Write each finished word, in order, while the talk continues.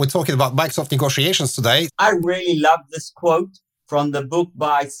We're talking about Microsoft negotiations today. I really love this quote from the book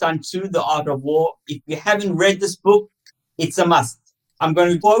by Sun Tzu, The Art of War. If you haven't read this book, it's a must. I'm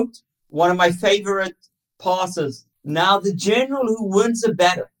going to quote one of my favorite passages. Now, the general who wins a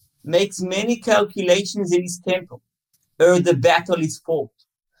battle makes many calculations in his temple, ere the battle is fought.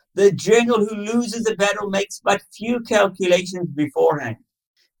 The general who loses a battle makes but few calculations beforehand.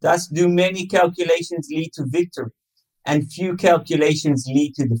 Thus do many calculations lead to victory, and few calculations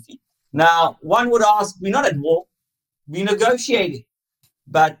lead to defeat. Now, one would ask, we're not at war, we're negotiating,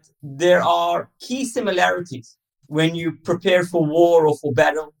 but there are key similarities when you prepare for war or for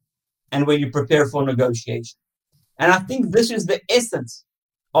battle and when you prepare for negotiation. And I think this is the essence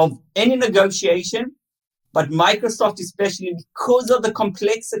of any negotiation, but Microsoft, especially because of the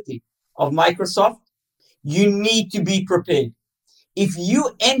complexity of Microsoft, you need to be prepared. If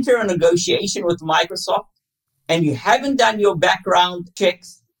you enter a negotiation with Microsoft and you haven't done your background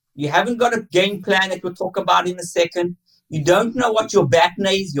checks, you haven't got a game plan that we'll talk about in a second, you don't know what your BATNA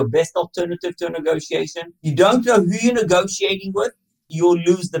is, your best alternative to a negotiation, you don't know who you're negotiating with, you'll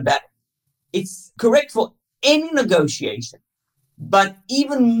lose the battle. It's correct for any negotiation, but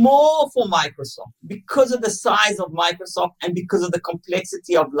even more for Microsoft because of the size of Microsoft and because of the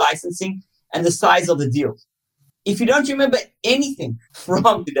complexity of licensing and the size of the deals. If you don't remember anything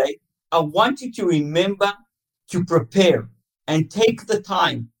from today, I want you to remember to prepare and take the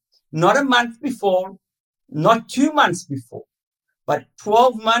time, not a month before, not 2 months before, but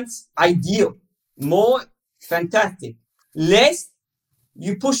 12 months ideal. More, fantastic. Less,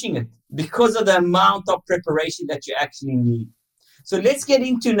 you're pushing it because of the amount of preparation that you actually need. So let's get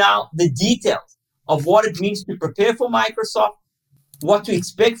into now the details of what it means to prepare for Microsoft, what to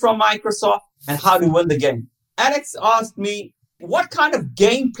expect from Microsoft, and how to win the game. Alex asked me, what kind of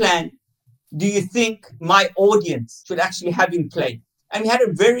game plan do you think my audience should actually have in play? And we had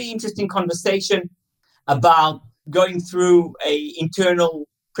a very interesting conversation about going through an internal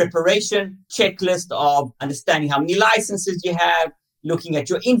preparation checklist of understanding how many licenses you have, looking at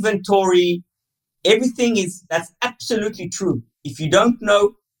your inventory. That's absolutely true. If you don't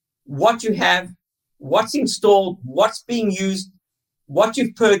know what you have, what's installed, what's being used, what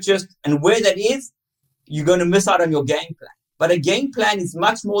you've purchased, and where that is, you're going to miss out on your game plan. But a game plan is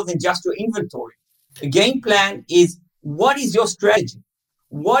much more than just your inventory. A game plan is, what is your strategy?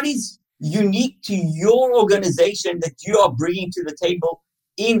 What is unique to your organization that you are bringing to the table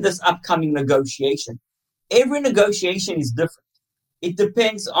in this upcoming negotiation? Every negotiation is different. It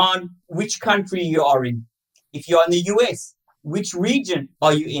depends on which country you are in. If you're in the US, which region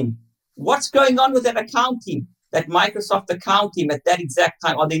are you in? What's going on with that account team, that Microsoft account team at that exact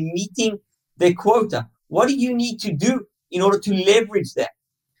time? Are they meeting their quota? What do you need to do in order to leverage that?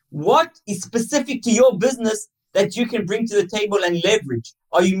 What is specific to your business that you can bring to the table and leverage?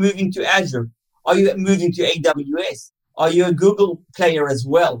 Are you moving to Azure? Are you moving to AWS? Are you a Google player as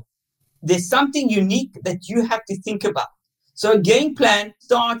well? There's something unique that you have to think about. So a game plan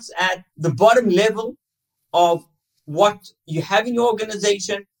starts at the bottom level of what you have in your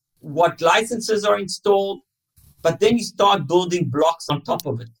organization, what licenses are installed, but then you start building blocks on top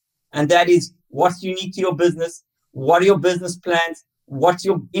of it. And that is what's unique to your business, what are your business plans, what's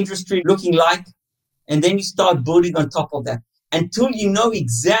your industry looking like, and then you start building on top of that until you know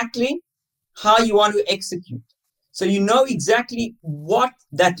exactly how you want to execute. So you know exactly what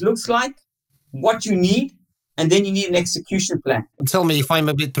that looks like, what you need, and then you need an execution plan. Tell me if I'm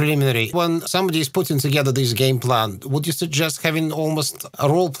a bit preliminary. When somebody is putting together this game plan, would you suggest having almost a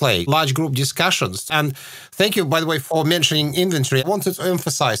role play, large group discussions? And thank you, by the way, for mentioning inventory. I wanted to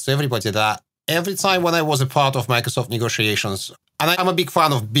emphasize to everybody that every time when I was a part of Microsoft negotiations, and I'm a big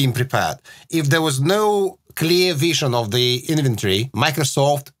fan of being prepared, if there was no clear vision of the inventory,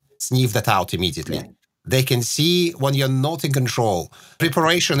 Microsoft sniffed that out immediately. Yeah. They can see when you're not in control.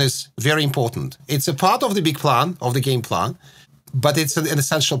 Preparation is very important. It's a part of the big plan, of the game plan, but it's an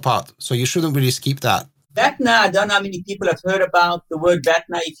essential part. So you shouldn't really skip that. BATNA, I don't know how many people have heard about the word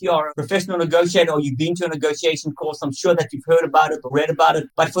BATNA. If you are a professional negotiator or you've been to a negotiation course, I'm sure that you've heard about it or read about it.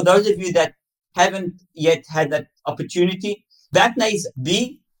 But for those of you that haven't yet had that opportunity, BATNA is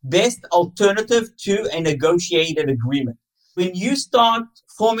the best alternative to a negotiated agreement. When you start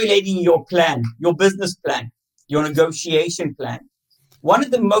formulating your plan, your business plan, your negotiation plan, one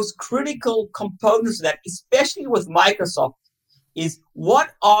of the most critical components of that, especially with Microsoft, is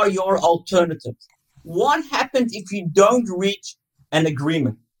what are your alternatives? What happens if you don't reach an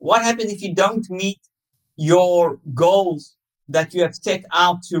agreement? What happens if you don't meet your goals that you have set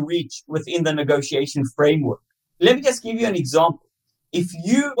out to reach within the negotiation framework? Let me just give you an example. If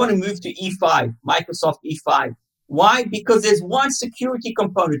you want to move to E5, Microsoft E5, Why? Because there's one security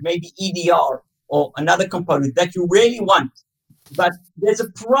component, maybe EDR or another component that you really want, but there's a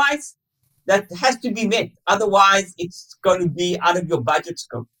price that has to be met. Otherwise, it's going to be out of your budget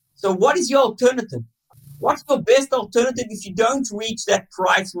scope. So what is your alternative? What's your best alternative if you don't reach that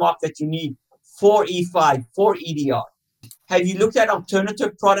price mark that you need for E5, for EDR? Have you looked at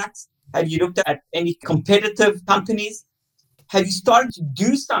alternative products? Have you looked at any competitive companies? Have you started to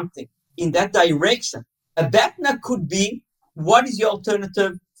do something in that direction? A BATNA could be, what is your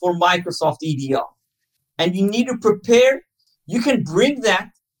alternative for Microsoft EDR? And you need to prepare. You can bring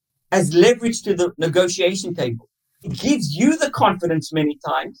that as leverage to the negotiation table. It gives you the confidence many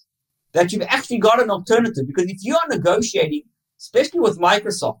times that you've actually got an alternative. Because if you are negotiating, especially with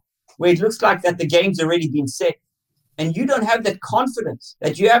Microsoft, where it looks like that the game's already been set, and you don't have that confidence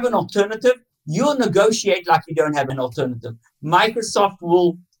that you have an alternative, you'll negotiate like you don't have an alternative. Microsoft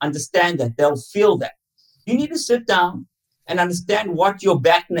will understand that. They'll feel that. You need to sit down and understand what your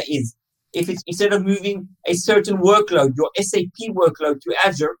BATNA is. If it's instead of moving a certain workload, your SAP workload to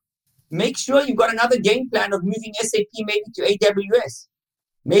Azure, make sure you've got another game plan of moving SAP maybe to AWS.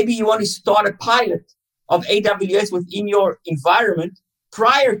 Maybe you want to start a pilot of AWS within your environment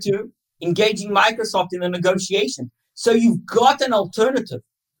prior to engaging Microsoft in a negotiation. So you've got an alternative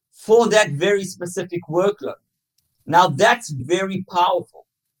for that very specific workload. Now that's very powerful.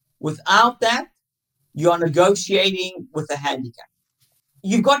 Without that, you are negotiating with a handicap.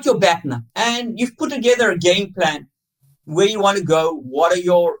 You've got your BATNA and you've put together a game plan where you want to go, what are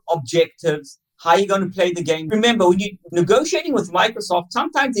your objectives, how are you going to play the game. Remember, when you're negotiating with Microsoft,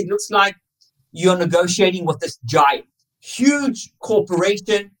 sometimes it looks like you're negotiating with this giant, huge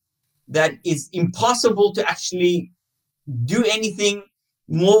corporation that is impossible to actually do anything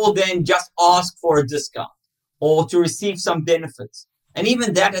more than just ask for a discount or to receive some benefits. And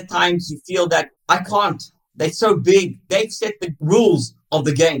even that, at times, you feel that I can't. They're so big. They've set the rules of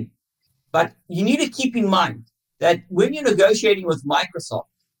the game. But you need to keep in mind that when you're negotiating with Microsoft,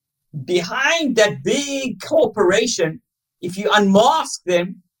 behind that big corporation, if you unmask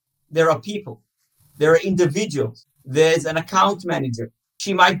them, there are people. There are individuals. There's an account manager.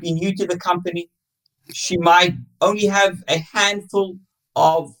 She might be new to the company. She might only have a handful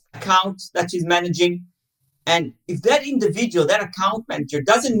of accounts that she's managing. And if that individual, that account manager,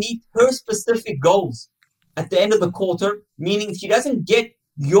 doesn't meet her specific goals at the end of the quarter, meaning if she doesn't get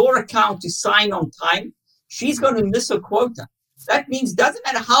your account to sign on time, she's going to miss her quota. That means it doesn't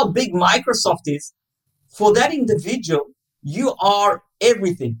matter how big Microsoft is, for that individual, you are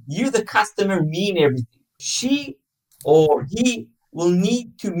everything. You, the customer, mean everything. She or he will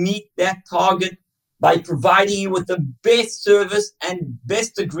need to meet that target by providing you with the best service and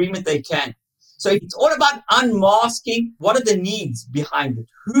best agreement they can. So it's all about unmasking what are the needs behind it,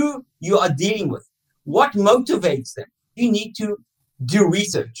 who you are dealing with, what motivates them. You need to do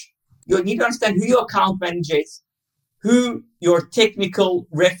research. You need to understand who your account manager is, who your technical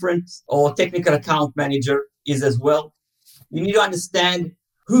reference or technical account manager is as well. You need to understand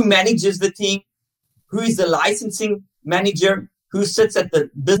who manages the team, who is the licensing manager, who sits at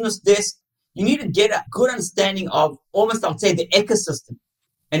the business desk. You need to get a good understanding of almost, I would say, the ecosystem.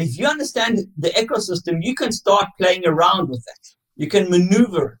 And if you understand the ecosystem, you can start playing around with that. You can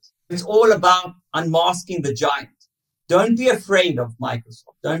maneuver it. It's all about unmasking the giant. Don't be afraid of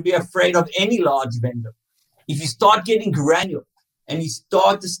Microsoft. Don't be afraid of any large vendor. If you start getting granular and you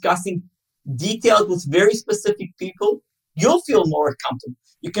start discussing details with very specific people, you'll feel more comfortable.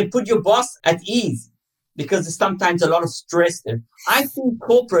 You can put your boss at ease because there's sometimes a lot of stress there. I think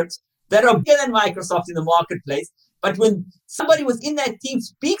corporates that are bigger than Microsoft in the marketplace, but when somebody within that team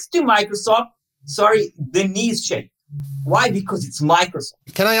speaks to Microsoft, the knees shake. Why? Because it's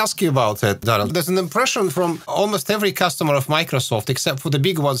Microsoft. Can I ask you about it, Darren? There's an impression from almost every customer of Microsoft, except for the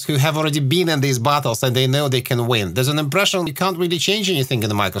big ones who have already been in these battles and they know they can win. There's an impression you can't really change anything in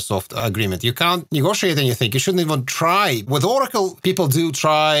the Microsoft agreement. You can't negotiate anything. You shouldn't even try. With Oracle, people do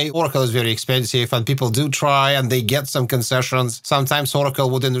try. Oracle is very expensive and people do try and they get some concessions. Sometimes Oracle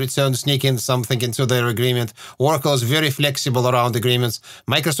would in return sneak in something into their agreement. Oracle is very flexible around agreements.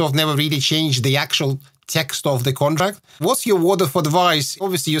 Microsoft never really changed the actual text of the contract. What's your word of advice?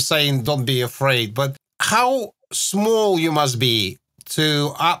 Obviously, you're saying don't be afraid, but how small you must be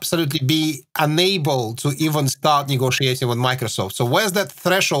to absolutely be unable to even start negotiating with Microsoft? So where's that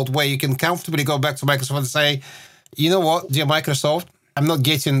threshold where you can comfortably go back to Microsoft and say, you know what, dear Microsoft, I'm not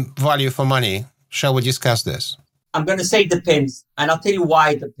getting value for money. Shall we discuss this? I'm going to say it depends, and I'll tell you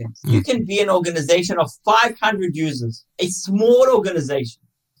why it depends. You can be an organization of 500 users, a small organization,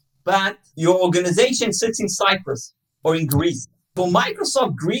 but your organization sits in Cyprus or in Greece. For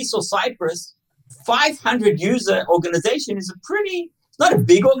Microsoft, Greece or Cyprus, 500 user organization is it's not a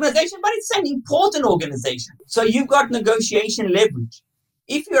big organization, but it's an important organization. So you've got negotiation leverage.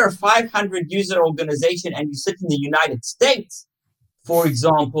 If you're a 500 user organization and you sit in the United States, for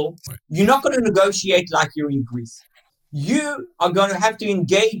example, you're not going to negotiate like you're in Greece. You are going to have to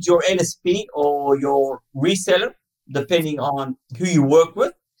engage your LSP or your reseller, depending on who you work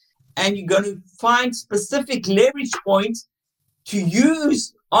with, and you're going to find specific leverage points to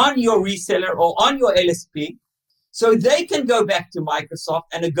use on your reseller or on your LSP, so they can go back to Microsoft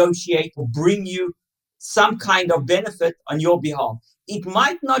and negotiate or bring you some kind of benefit on your behalf. It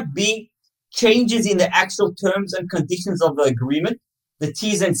might not be changes in the actual terms and conditions of the agreement, the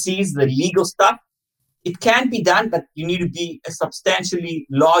T's and C's, the legal stuff. It can be done, but you need to be a substantially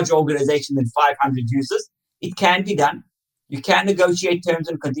large organization than 500 users. It can be done. You can negotiate terms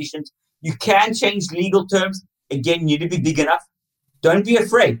and conditions. You can change legal terms. Again, you need to be big enough. Don't be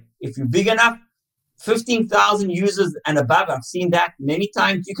afraid. If you're big enough, 15,000 users and above, I've seen that many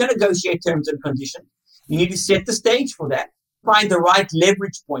times, you can negotiate terms and conditions. You need to set the stage for that. Find the right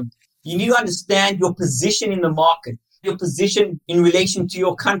leverage point. You need to understand your position in the market, your position in relation to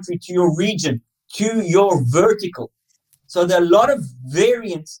your country, to your region, to your vertical. So there are a lot of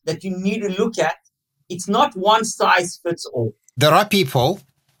variants that you need to look at. It's not one size fits all. There are people,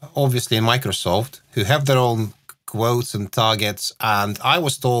 obviously in Microsoft, who have their own quotes and targets. And I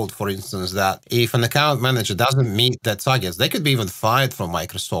was told, for instance, that if an account manager doesn't meet their targets, they could be even fired from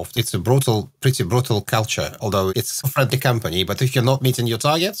Microsoft. It's a pretty brutal culture, although it's a friendly company. But if you're not meeting your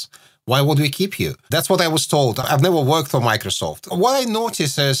targets, why would we keep you? That's what I was told. I've never worked for Microsoft. What I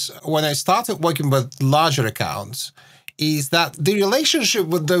noticed is when I started working with larger accounts is that the relationship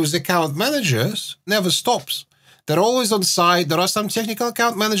with those account managers never stops. They're always on site. There are some technical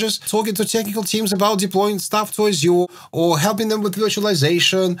account managers talking to technical teams about deploying stuff to Azure or helping them with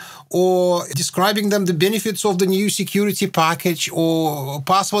virtualization or describing them the benefits of the new security package or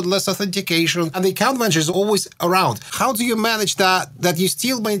passwordless authentication. And the account manager is always around. How do you manage that you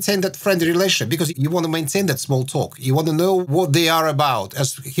still maintain that friendly relationship? Because you want to maintain that small talk. You want to know what they are about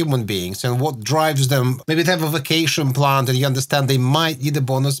as human beings and what drives them. Maybe they have a vacation planned and you understand they might need a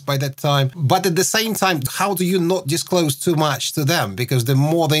bonus by that time. But at the same time, how do you not disclose too much to them? Because the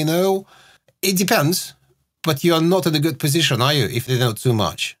more they know, it depends, but you are not in a good position, are you, if they know too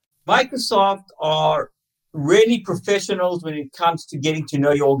much? Microsoft are really professionals when it comes to getting to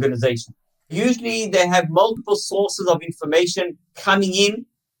know your organization. Usually they have multiple sources of information coming in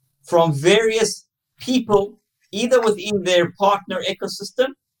from various people, either within their partner ecosystem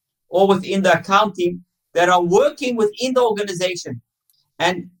or within the account team that are working within the organization.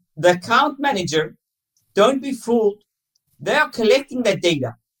 And the account manager, don't be fooled. They are collecting that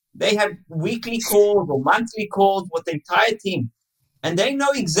data. They have weekly calls or monthly calls with the entire team. And they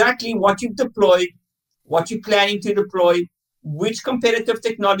know exactly what you've deployed, what you're planning to deploy, which competitive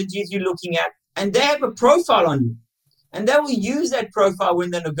technologies you're looking at. And they have a profile on you. And they will use that profile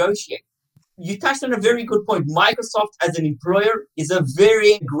when they negotiate. You touched on a very good point. Microsoft as an employer is a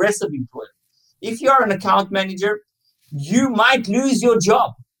very aggressive employer. If you're an account manager, you might lose your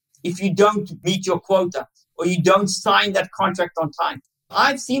job if you don't meet your quota or you don't sign that contract on time.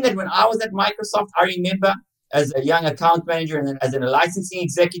 I've seen that when I was at Microsoft. I remember as a young account manager and then as a licensing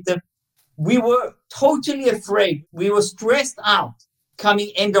executive, we were totally afraid. We were stressed out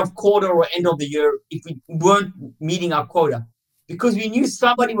coming end of quarter or end of the year if we weren't meeting our quota because we knew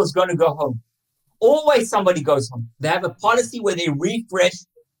somebody was going to go home. Always somebody goes home. They have a policy where they refresh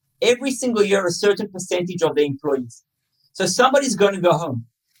every single year a certain percentage of their employees. So somebody's going to go home.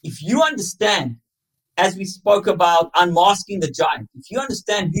 If you understand, as we spoke about unmasking the giant, if you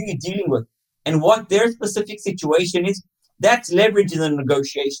understand who you're dealing with and what their specific situation is, that's leverage in the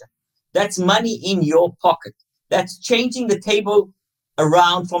negotiation. That's money in your pocket. That's changing the table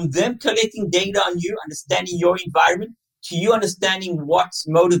around from them collecting data on you, understanding your environment, to you understanding what's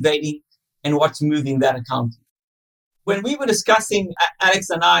motivating and what's moving that account. When we were discussing,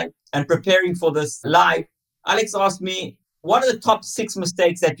 Alex and I, and preparing for this live, Alex asked me, what are the top 6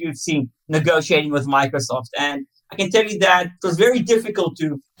 mistakes that you've seen negotiating with Microsoft? And I can tell you that it was very difficult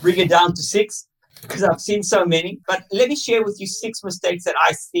to bring it down to 6 because I've seen so many. But let me share with you 6 mistakes that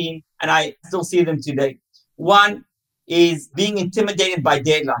I've seen and I still see them today. One is being intimidated by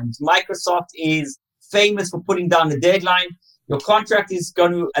deadlines. Microsoft is famous for putting down the deadline. Your contract is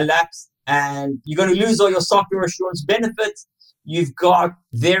going to elapse and you're going to lose all your software assurance benefits. You've got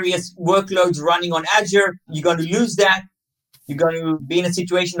various workloads running on Azure. You're going to lose that. You're going to be in a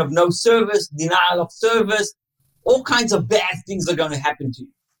situation of no service, denial of service. All kinds of bad things are going to happen to you.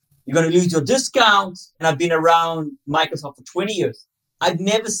 You're going to lose your discounts. And I've been around Microsoft for 20 years. I've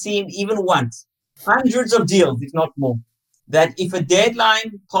never seen even once hundreds of deals, if not more, that if a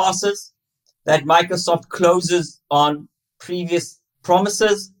deadline passes, that Microsoft closes on previous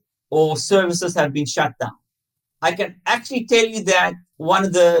promises or services have been shut down. I can actually tell you that one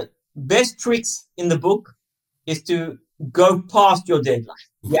of the best tricks in the book is to go past your deadline.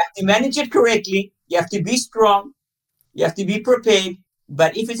 You have to manage it correctly. You have to be strong. You have to be prepared.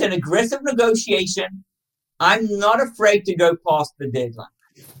 But if it's an aggressive negotiation, I'm not afraid to go past the deadline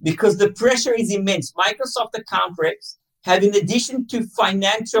because the pressure is immense. Microsoft account reps have, in addition to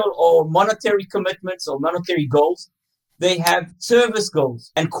financial or monetary commitments or monetary goals, they have service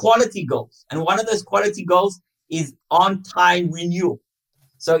goals and quality goals. And one of those quality goals is on-time renewal.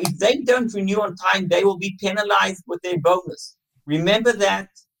 So if they don't renew on time, they will be penalized with their bonus. Remember that.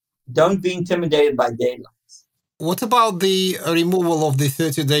 Don't be intimidated by deadlines. What about the removal of the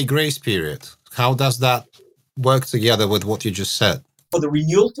 30-day grace period? How does that work together with what you just said? For the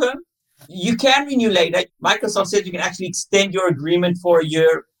renewal term, you can renew later. Microsoft says you can actually extend your agreement for a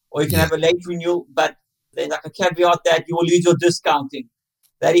year, or you can have a late renewal, but there's like a caveat that you will lose your discounting.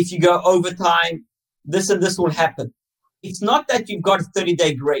 That if you go overtime, this and this will happen. It's not that you've got a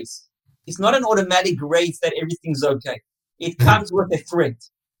 30-day grace. It's not an automatic grace that everything's okay. It comes with a threat.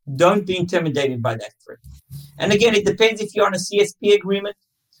 Don't be intimidated by that threat. And again, it depends if you're on a CSP agreement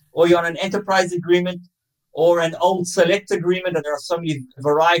or you're on an enterprise agreement or an old select agreement. And there are so many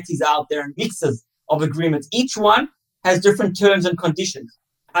varieties out there and mixes of agreements. Each one has different terms and conditions.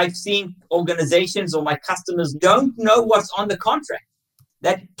 I've seen organizations or my customers don't know what's on the contract.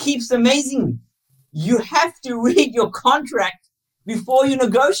 That keeps amazing me. You have to read your contract before you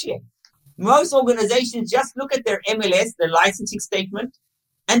negotiate. Most organizations just look at their MLS, their licensing statement,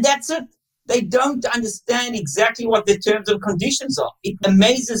 and that's it. They don't understand exactly what the terms and conditions are. It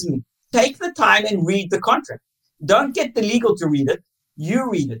amazes me. Take the time and read the contract. Don't get the legal to read it. You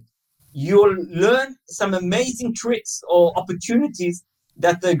read it. You'll learn some amazing tricks or opportunities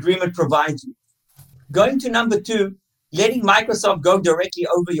that the agreement provides you. Going to number 2, letting Microsoft go directly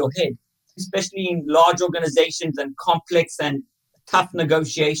over your head, especially in large organizations and complex and tough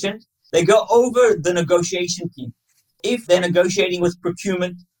negotiations. They go over the negotiation team. If they're negotiating with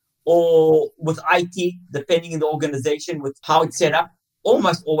procurement or with IT, depending on the organization, with how it's set up,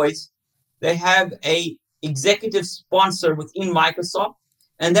 almost always, they have a executive sponsor within Microsoft,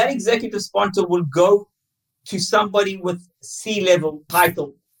 and that executive sponsor will go to somebody with C-level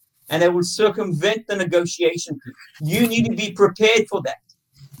title, and they will circumvent the negotiation team. You need to be prepared for that.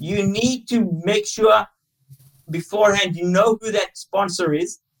 You need to make sure beforehand you know who that sponsor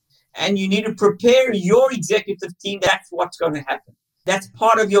is, and you need to prepare your executive team. That's what's going to happen. That's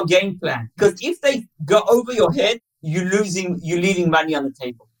part of your game plan. Because if they go over your head, you're leaving money on the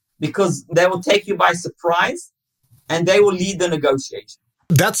table because they will take you by surprise and they will lead the negotiation.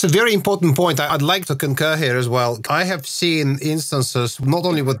 That's a very important point. I'd like to concur here as well. I have seen instances, not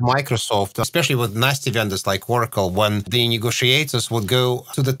only with Microsoft, especially with nasty vendors like Oracle, when the negotiators would go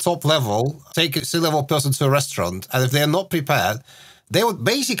to the top level, take a C-level person to a restaurant, and if they're not prepared, they would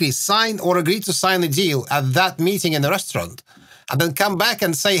basically sign or agree to sign a deal at that meeting in the restaurant, and then come back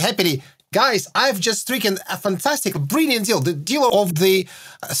and say happily, guys, I've just stricken a fantastic, brilliant deal, the deal of the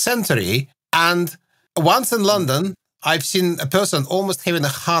century. And once in London, I've seen a person almost having a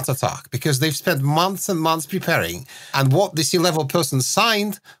heart attack because they've spent months and months preparing. And what the C-level person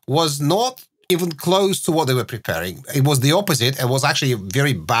signed was not even close to what they were preparing. It was the opposite and was actually a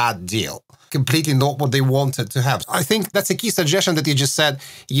very bad deal. Completely not what they wanted to have. I think that's a key suggestion that you just said.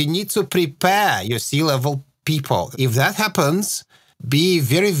 You need to prepare your C-level people. If that happens, be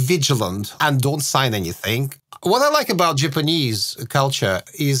very vigilant and don't sign anything. What I like about Japanese culture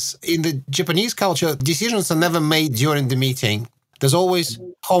is in the Japanese culture, decisions are never made during the meeting. There's always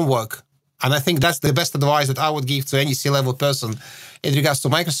homework. And I think that's the best advice that I would give to any C-level person in regards to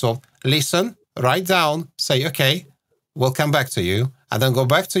Microsoft. Listen, write down, say, okay, we'll come back to you. And then go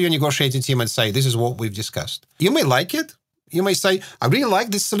back to your negotiating team and say, this is what we've discussed. You may like it. You may say, I really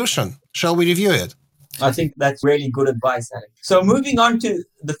like this solution. Shall we review it? I think that's really good advice, Alex. So moving on to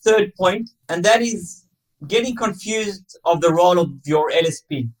the third point, and that is getting confused of the role of your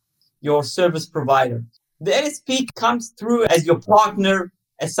LSP, your service provider. The LSP comes through as your partner,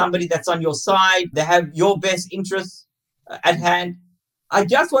 as somebody that's on your side. They have your best interests at hand. I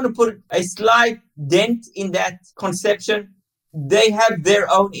just want to put a slight dent in that conception. They have their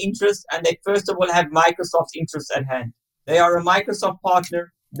own interests, and they first of all have Microsoft's interests at hand. They are a Microsoft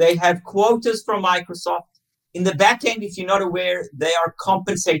partner. They have quotas from Microsoft. In the back end, if you're not aware, they are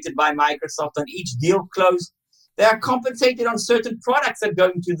compensated by Microsoft on each deal closed. They are compensated on certain products that go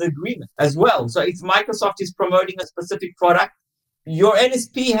into the agreement as well. So if Microsoft is promoting a specific product, your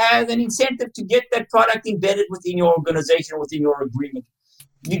LSP has an incentive to get that product embedded within your organization, within your agreement.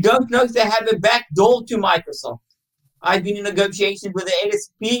 You don't know if they have a back door to Microsoft. I've been in negotiations where the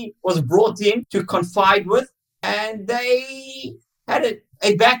LSP was brought in to confide with, and they had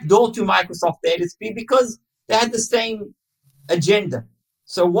a back door to Microsoft, the LSP, because they had the same agenda.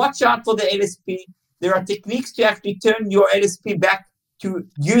 So watch out for the LSP. There are techniques to actually turn your LSP back to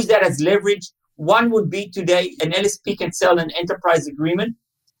use that as leverage. One would be today, an LSP can sell an enterprise agreement,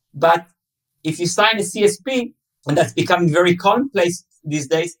 but if you sign a CSP, and that's becoming very commonplace these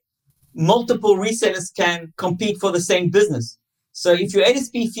days, multiple resellers can compete for the same business. So if your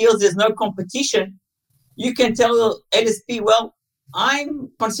LSP feels there's no competition, you can tell LSP, well,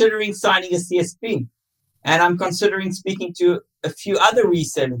 I'm considering signing a CSP and I'm considering speaking to a few other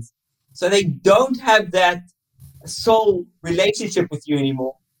resellers. So they don't have that soul relationship with you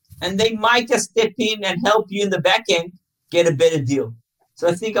anymore. And they might just step in and help you in the back end get a better deal.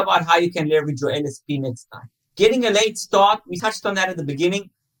 So think about how you can leverage your LSP next time. Getting a late start, we touched on that at the beginning.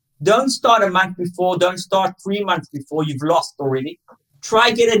 Don't start a month before. Don't start 3 months before. You've lost already. Try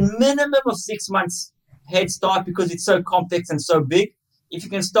get a minimum of 6 months head start because it's so complex and so big. If you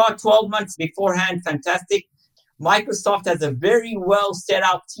can start 12 months beforehand, fantastic. Microsoft has a very well set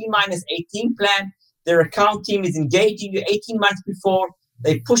out T-18 plan. Their account team is engaging you 18 months before.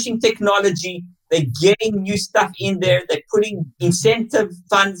 They're pushing technology. They're getting new stuff in there. They're putting incentive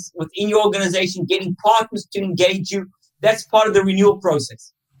funds within your organization, getting partners to engage you. That's part of the renewal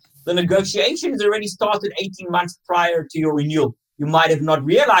process. The negotiation has already started 18 months prior to your renewal. You might have not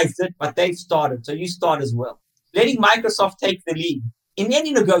realized it, but they've started. So you start as well. Letting Microsoft take the lead. In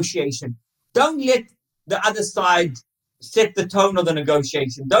any negotiation, don't let the other side set the tone of the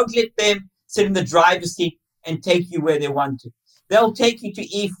negotiation. Don't let them sit in the driver's seat and take you where they want to. They'll take you to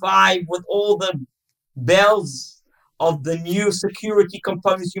E5 with all the bells of the new security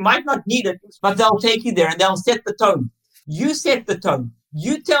components. You might not need it, but they'll take you there and they'll set the tone. You set the tone.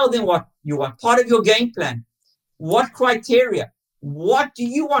 You tell them what you want, part of your game plan. What criteria? What do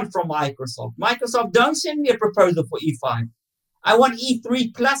you want from Microsoft? Microsoft, don't send me a proposal for E5. I want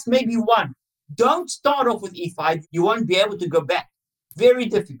E3 plus maybe 1. Don't start off with E5. You won't be able to go back. Very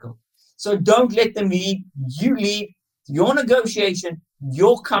difficult. So don't let them lead. You lead your negotiation,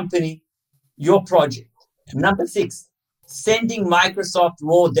 your company, your project. Number 6, sending Microsoft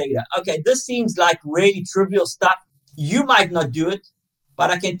raw data. Okay, this seems like really trivial stuff. You might not do it, but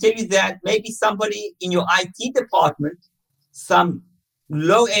I can tell you that maybe somebody in your IT department, some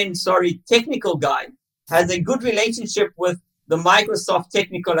low-end, technical guy, has a good relationship with the Microsoft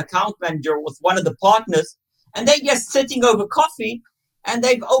technical account manager with one of the partners, and they're just sitting over coffee, and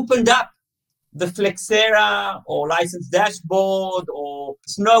they've opened up the Flexera or License Dashboard or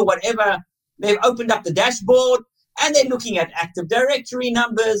Snow, whatever. They've opened up the dashboard, and they're looking at Active Directory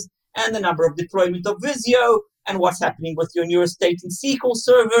numbers and the number of deployment of Visio and what's happening with your newer state in SQL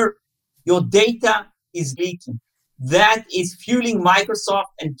Server. Your data is leaking. That is fueling Microsoft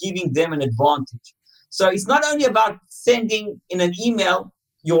and giving them an advantage. So it's not only about sending in an email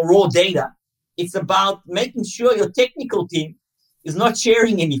your raw data. It's about making sure your technical team is not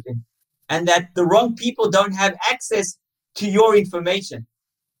sharing anything and that the wrong people don't have access to your information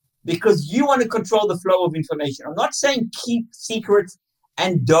because you want to control the flow of information. I'm not saying keep secrets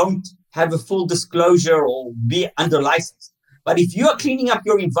and don't have a full disclosure or be under license. But if you are cleaning up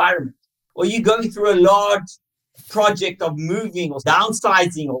your environment or you're going through a large project of moving or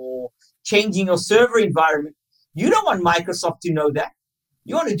downsizing or changing your server environment, you don't want Microsoft to know that.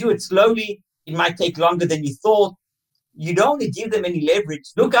 You want to do it slowly. It might take longer than you thought. You don't want to give them any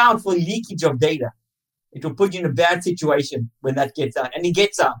leverage. Look out for leakage of data. It will put you in a bad situation when that gets out. And it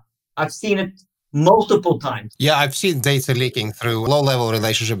gets out. I've seen it multiple times. Yeah, I've seen data leaking through low-level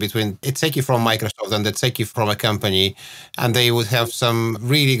relationship between a techie from Microsoft and a techie from a company, and they would have some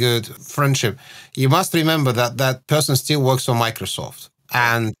really good friendship. You must remember that that person still works for Microsoft,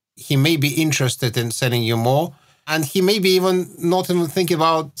 and he may be interested in selling you more, and he may be even not even thinking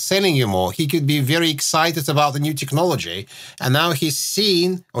about selling you more. He could be very excited about the new technology, and now he's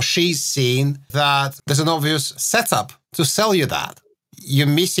seen or she's seen that there's an obvious setup to sell you that. You're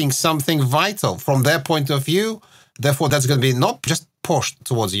missing something vital from their point of view. Therefore, that's going to be not just pushed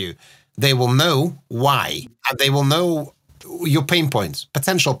towards you. They will know why, and they will know your pain points,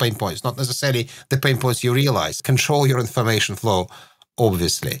 potential pain points, not necessarily the pain points you realize. Control your information flow,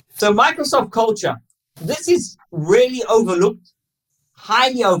 obviously. So Microsoft culture, this is really overlooked,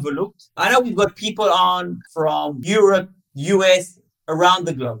 highly overlooked. I know we've got people on from Europe, US, around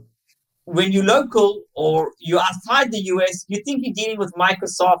the globe. When you're local or you're outside the US, you think you're dealing with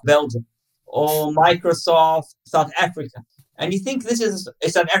Microsoft Belgium or Microsoft South Africa. And you think this is a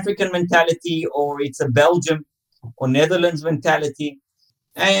South African mentality, or it's a Belgium or Netherlands mentality.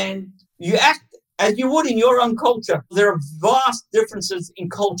 And you act as you would in your own culture. There are vast differences in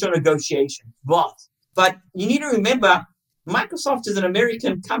culture negotiation, vast. But you need to remember, Microsoft is an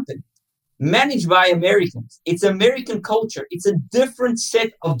American company managed by Americans. It's American culture. It's a different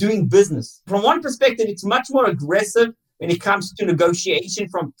set of doing business. From one perspective, it's much more aggressive when it comes to negotiation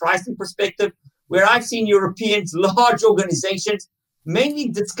from pricing perspective, where I've seen Europeans, large organizations, mainly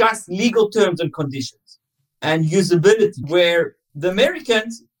discuss legal terms and conditions and usability, where the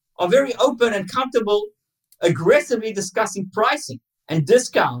Americans are very open and comfortable aggressively discussing pricing and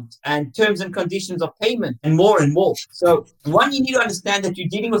discount and terms and conditions of payment and more and more. So one, you need to understand that you're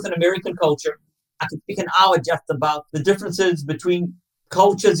dealing with an American culture. I could speak an hour just about the differences between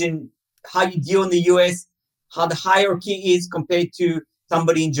cultures in how you deal in the US, how the hierarchy is compared to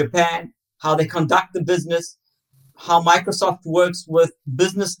somebody in Japan, how they conduct the business, how Microsoft works with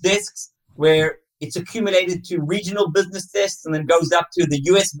business desks, where it's accumulated to regional business desks and then goes up to the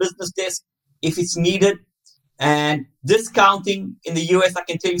US business desk if it's needed. And discounting in the US, I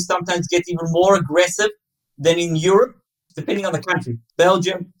can tell you, sometimes gets even more aggressive than in Europe, depending on the country.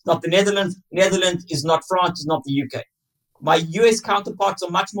 Belgium, not the Netherlands. Netherlands is not France, is not the UK. My US counterparts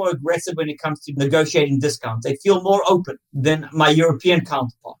are much more aggressive when it comes to negotiating discounts. They feel more open than my European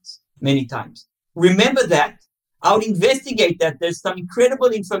counterparts many times. Remember that. I would investigate that. There's some incredible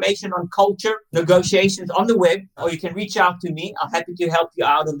information on culture negotiations on the web, or you can reach out to me. I'm happy to help you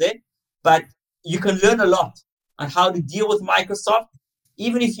out on that. But you can learn a lot on how to deal with Microsoft,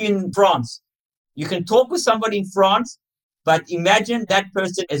 even if you're in France. You can talk with somebody in France, but imagine that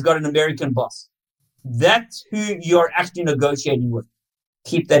person has got an American boss. That's who you're actually negotiating with.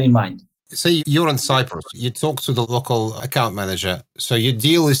 Keep that in mind. Say you're in Cyprus, you talk to the local account manager, so your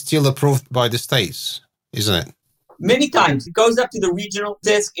deal is still approved by the States, isn't it? Many times it goes up to the regional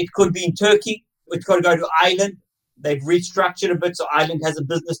desk. It could be in Turkey. It could go to Ireland. They've restructured a bit, so Ireland has a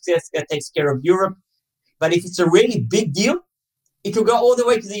business desk that takes care of Europe. But if it's a really big deal, it will go all the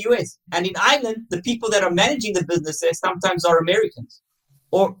way to the US. And in Ireland, the people that are managing the business there sometimes are Americans.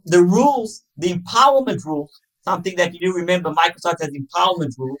 Or the rules, the empowerment rules, something that you remember, Microsoft has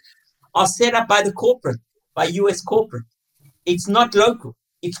empowerment rules, are set up by the corporate, by US corporate. It's not local.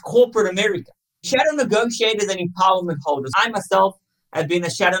 It's corporate America. Shadow negotiators and empowerment holders. I myself have been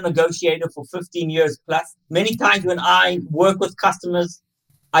a shadow negotiator for 15 years plus. Many times when I work with customers,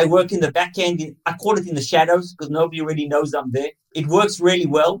 I work in the back end. I call it in the shadows because nobody really knows I'm there. It works really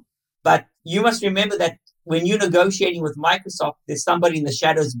well. But you must remember that when you're negotiating with Microsoft, there's somebody in the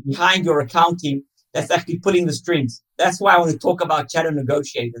shadows behind your account team that's actually pulling the strings. That's why I want to talk about shadow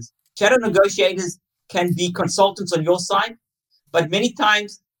negotiators. Shadow negotiators can be consultants on your side, but many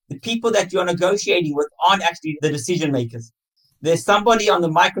times the people that you're negotiating with aren't actually the decision makers. There's somebody on the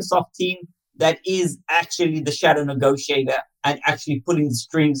Microsoft team that is actually the shadow negotiator and actually pulling the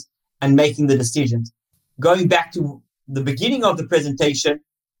strings and making the decisions. Going back to the beginning of the presentation,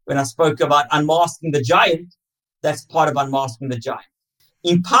 when I spoke about unmasking the giant, that's part of unmasking the giant.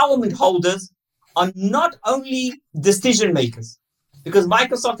 Empowerment holders are not only decision makers, because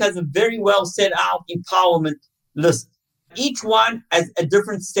Microsoft has a very well set out empowerment list. Each one has a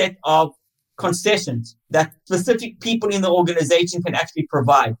different set of concessions that specific people in the organization can actually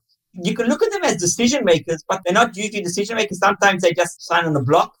provide. You can look at them as decision makers, but they're not usually decision makers. Sometimes they just sign on the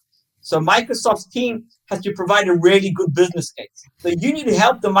block. So Microsoft's team has to provide a really good business case. So you need to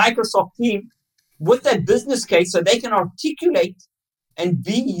help the Microsoft team with that business case so they can articulate and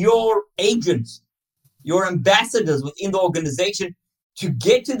be your agents, your ambassadors within the organization to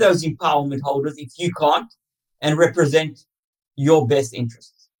get to those empowerment holders if you can't, and represent your best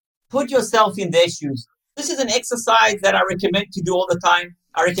interests. Put yourself in their shoes. This is an exercise that I recommend to do all the time.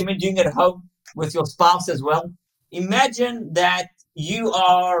 I recommend doing it at home with your spouse as well. Imagine that you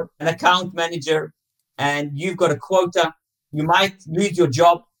are an account manager and you've got a quota. You might lose your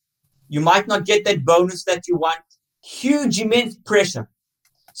job. You might not get that bonus that you want. Huge, immense pressure.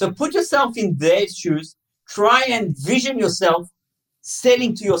 So put yourself in their shoes. Try and vision yourself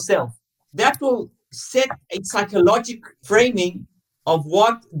selling to yourself. That will set a psychological framing of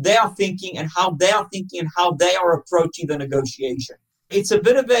what they are thinking and how they are thinking and how they are approaching the negotiation. It's a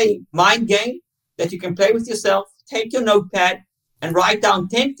bit of a mind game that you can play with yourself. Take your notepad and write down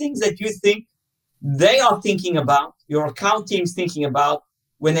 10 things that you think they are thinking about, your account team's thinking about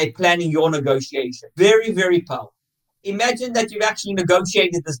when they're planning your negotiation. Very, very powerful. Imagine that you've actually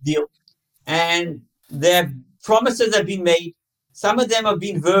negotiated this deal and their promises have been made. Some of them have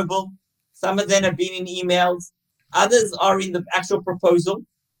been verbal. Some of them have been in emails. Others are in the actual proposal.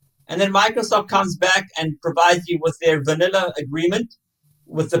 And then Microsoft comes back and provides you with their vanilla agreement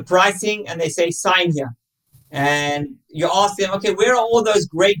with the pricing, and they say, sign here. And you ask them, okay, where are all those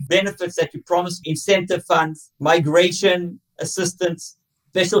great benefits that you promised? Incentive funds, migration assistance,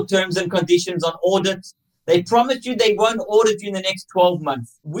 special terms and conditions on audits. They promised you they won't audit you in the next 12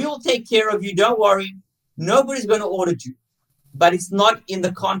 months. We'll take care of you. Don't worry. Nobody's going to audit you. But it's not in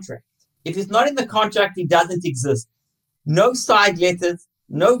the contract. If it's not in the contract, it doesn't exist. No side letters,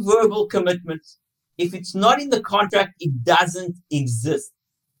 no verbal commitments. If it's not in the contract, it doesn't exist.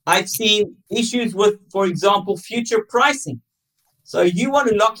 I've seen issues with, for example, future pricing. So you want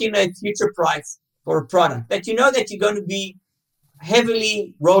to lock in a future price for a product that you know that you're going to be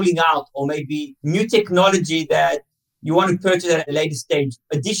heavily rolling out, or maybe new technology that you want to purchase at a later stage,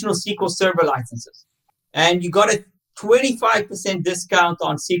 additional SQL Server licenses. And you got a 25% discount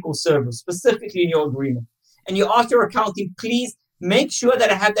on SQL Server, specifically in your agreement. And you ask your accounting, please make sure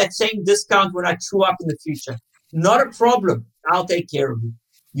that I have that same discount when I true up in the future. Not a problem. I'll take care of you.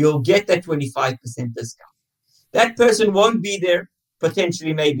 You'll get that 25% discount. That person won't be there,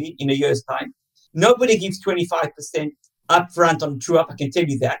 potentially maybe in a year's time. Nobody gives 25% upfront on true up, I can tell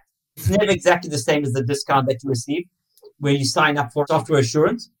you that. It's never exactly the same as the discount that you receive when you sign up for software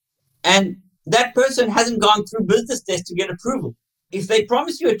assurance. And that person hasn't gone through business test to get approval. If they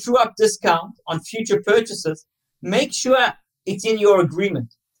promise you a true up discount on future purchases, make sure it's in your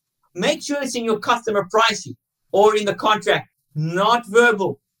agreement. Make sure it's in your customer price sheet or in the contract, not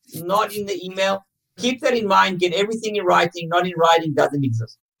verbal, not in the email. Keep that in mind. Get everything in writing. Not in writing doesn't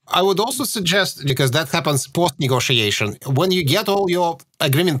exist. I would also suggest, because that happens post-negotiation, when you get all your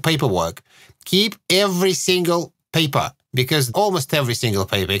agreement paperwork, keep every single paper, because almost every single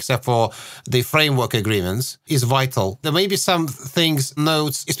paper, except for the framework agreements, is vital. There may be some things,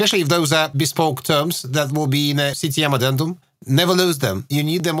 notes, especially if those are bespoke terms that will be in a CTM addendum. Never lose them. You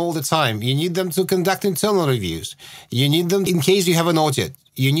need them all the time. You need them to conduct internal reviews. You need them in case you have an audit.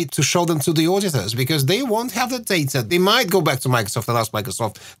 You need to show them to the auditors because they won't have the data. They might go back to Microsoft and ask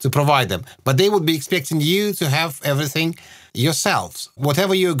Microsoft to provide them, but they would be expecting you to have everything yourselves.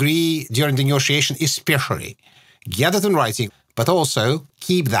 Whatever you agree during the negotiation, especially, get it in writing, but also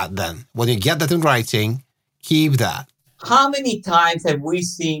keep that then. When you get that in writing, keep that. How many times have we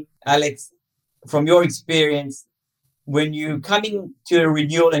seen, Alex, from your experience, when you're coming to a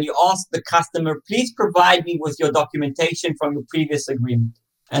renewal and you ask the customer, please provide me with your documentation from your previous agreement.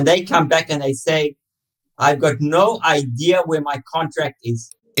 And they come back and they say, I've got no idea where my contract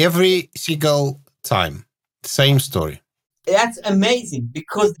is. Every single time. Same story. That's amazing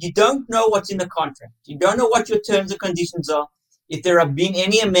because you don't know what's in the contract. You don't know what your terms and conditions are. If there have been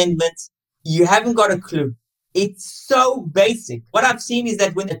any amendments, you haven't got a clue. It's so basic. What I've seen is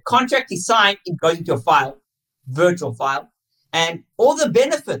that when the contract is signed, it goes into a file, virtual file, and all the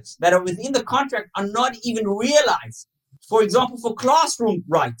benefits that are within the contract are not even realized. For example, for classroom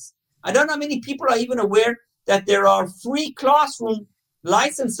rights, I don't know how many people are even aware that there are free classroom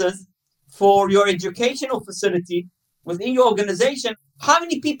licenses for your educational facility within your organization. How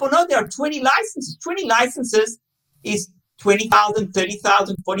many people know there are 20 licenses? 20 licenses is $20,000,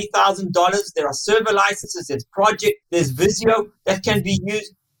 $30,000, $40,000. There are server licenses, there's project, there's Visio that can be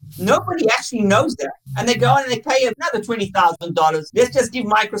used. Nobody actually knows that. And they go on and they pay another $20,000. Let's just give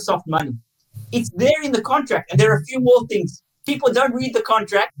Microsoft money. It's there in the contract. And there are a few more things. People don't read the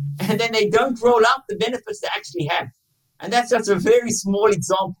contract and then they don't roll out the benefits they actually have. And that's just a very small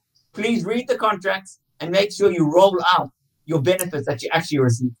example. Please read the contracts and make sure you roll out your benefits that you actually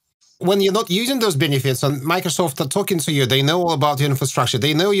receive. When you're not using those benefits and Microsoft are talking to you, they know all about your infrastructure.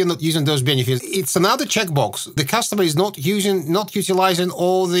 They know you're not using those benefits. It's another checkbox. The customer is not utilizing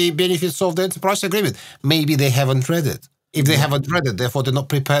all the benefits of the enterprise agreement. Maybe they haven't read it. If they haven't read it, therefore they're not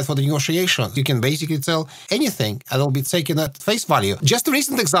prepared for the negotiation. You can basically tell anything and it'll be taken at face value. Just a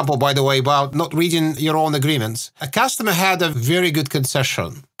recent example, by the way, about not reading your own agreements. A customer had a very good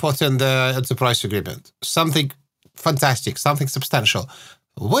concession put in the enterprise agreement. Something fantastic, something substantial.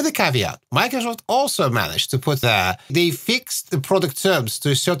 With a caveat, Microsoft also managed to put there, they fixed the product terms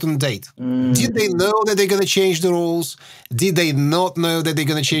to a certain date. Did they know that they're going to change the rules? Did they not know that they're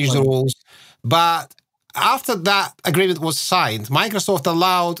going to change the rules? But after that agreement was signed, Microsoft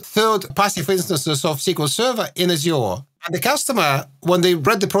allowed third passive instances of SQL Server in Azure. And the customer, when they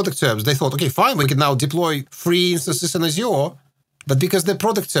read the product terms, they thought, okay, fine, we can now deploy free instances in Azure. But because the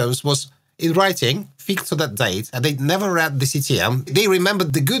product terms was in writing, fixed to that date, and they never read the CTM. They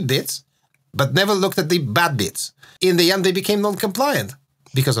remembered the good bits, but never looked at the bad bits. In the end, they became non-compliant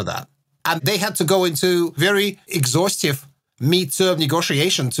because of that. And they had to go into very exhaustive mid-term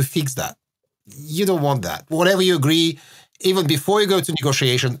negotiation to fix that. You don't want that. Whatever you agree, even before you go to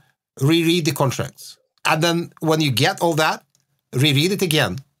negotiation, reread the contracts. And then when you get all that, reread it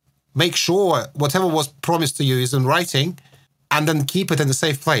again. Make sure whatever was promised to you is in writing, and then keep it in a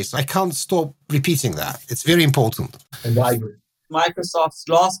safe place. I can't stop repeating that. It's very important. And I agree. Microsoft's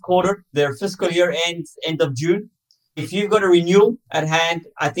last quarter, their fiscal year ends end of June. If you've got a renewal at hand,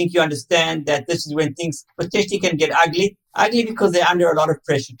 I think you understand that this is when things potentially can get ugly. Ugly because they're under a lot of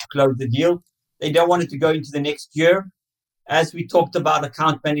pressure to close the deal. They don't want it to go into the next year. As we talked about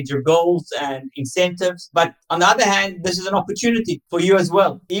account manager goals and incentives. But on the other hand, this is an opportunity for you as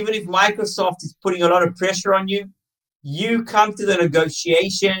well. Even if Microsoft is putting a lot of pressure on you, you come to the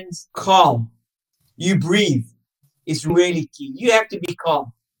negotiations calm. You breathe. It's really key. You have to be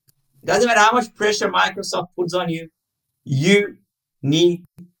calm. It doesn't matter how much pressure Microsoft puts on you. You need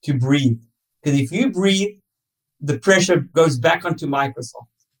to breathe. Because if you breathe, the pressure goes back onto Microsoft.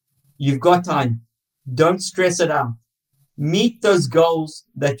 You've got time. Don't stress it out. Meet those goals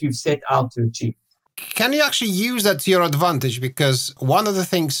that you've set out to achieve. Can you actually use that to your advantage? Because one of the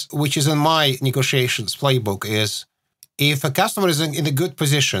things which is in my negotiations playbook is if a customer is in a good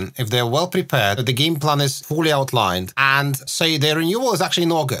position, if they're well prepared, the game plan is fully outlined, and say their renewal is actually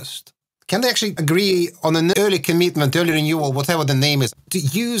in August, can they actually agree on an early commitment, early renewal, whatever the name is, to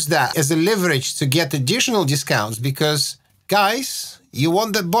use that as a leverage to get additional discounts? Because, guys, you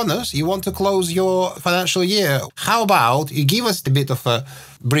want that bonus, you want to close your financial year. How about you give us a bit of a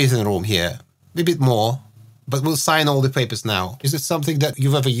breathing room here, a bit more, but we'll sign all the papers now. Is it something that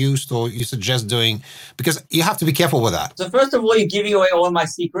you've ever used or you suggest doing? Because you have to be careful with that. So first of all, you're giving away all my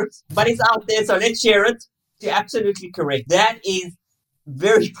secrets, but it's out there, so let's share it. You're absolutely correct. That is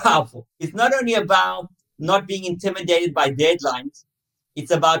very powerful. It's not only about not being intimidated by deadlines,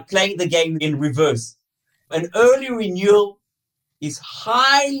 it's about playing the game in reverse. An early renewal is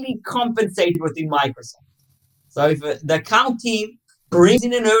highly compensated within Microsoft. So if the account team brings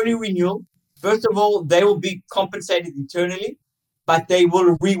in an early renewal, first of all, they will be compensated internally, but they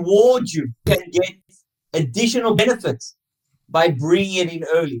will reward you. You can get additional benefits by bringing it in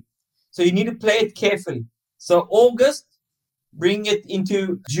early. So you need to play it carefully. So August, bring it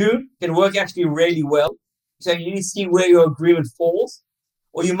into June can work actually really well. So you need to see where your agreement falls.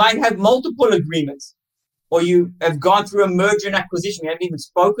 Or you might have multiple agreements. Or you have gone through a merger and acquisition. We haven't even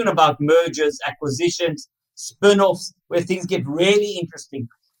spoken about mergers, acquisitions, spin-offs, where things get really interesting,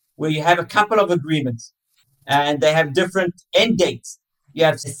 where you have a couple of agreements and they have different end dates. You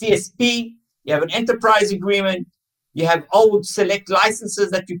have a CSP, you have an enterprise agreement, you have old select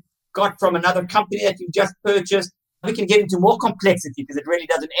licenses that you got from another company that you just purchased. We can get into more complexity because it really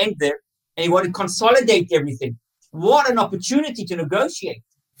doesn't end there. And you want to consolidate everything. What an opportunity to negotiate.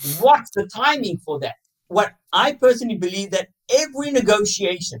 What's the timing for that? What I personally believe that every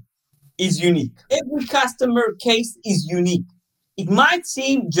negotiation is unique. Every customer case is unique. It might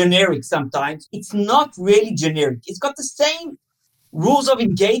seem generic sometimes. It's not really generic. It's got the same rules of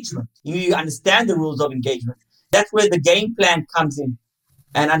engagement. You understand the rules of engagement. That's where the game plan comes in,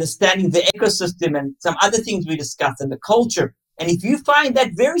 and understanding the ecosystem and some other things we discussed and the culture. And if you find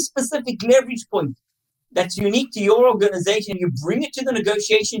that very specific leverage point that's unique to your organization, you bring it to the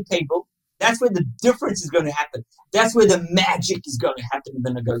negotiation table, that's where the difference is going to happen. That's where the magic is going to happen in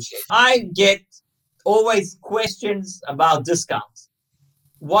the negotiation. I get always questions about discounts.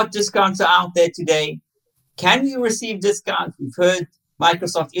 What discounts are out there today? Can you receive discounts? We've heard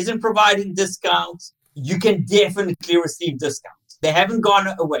Microsoft isn't providing discounts. You can definitely receive discounts. They haven't gone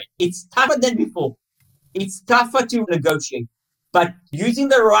away. It's tougher than before. It's tougher to negotiate. But using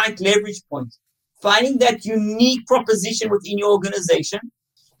the right leverage point, finding that unique proposition within your organization,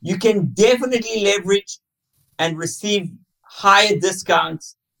 you can definitely leverage and receive higher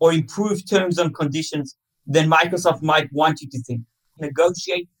discounts or improved terms and conditions than Microsoft might want you to think.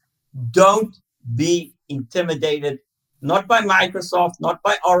 Negotiate. Don't be intimidated, not by Microsoft, not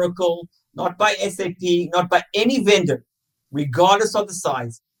by Oracle, not by SAP, not by any vendor, regardless of the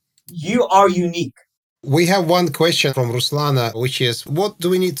size. You are unique. We have one question from Ruslana, which is, what do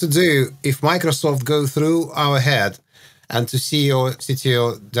we need to do if Microsoft go through our head and to CEO,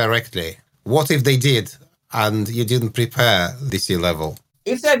 CTO directly? What if they did and you didn't prepare the C-level?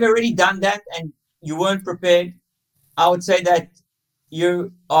 If they've already done that and you weren't prepared, I would say that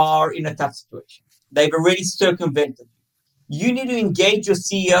you are in a tough situation. They've already circumvented you. You need to engage your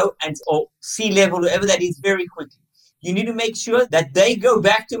CEO and or C-level, whoever that is, very quickly. You need to make sure that they go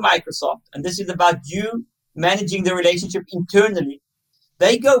back to Microsoft, and this is about you managing the relationship internally.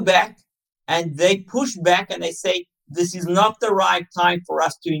 They go back and they push back and they say, this is not the right time for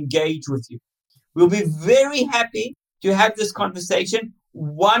us to engage with you. We'll be very happy to have this conversation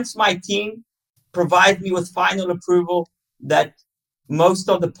once my team provides me with final approval that most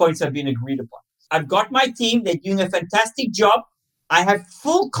of the points have been agreed upon. I've got my team. They're doing a fantastic job. I have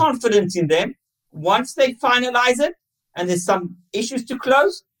full confidence in them. Once they finalize it and there's some issues to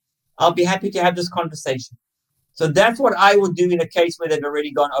close, I'll be happy to have this conversation. So that's what I would do in a case where they've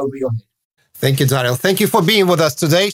already gone over your head. Thank you, Daniel. Thank you for being with us today.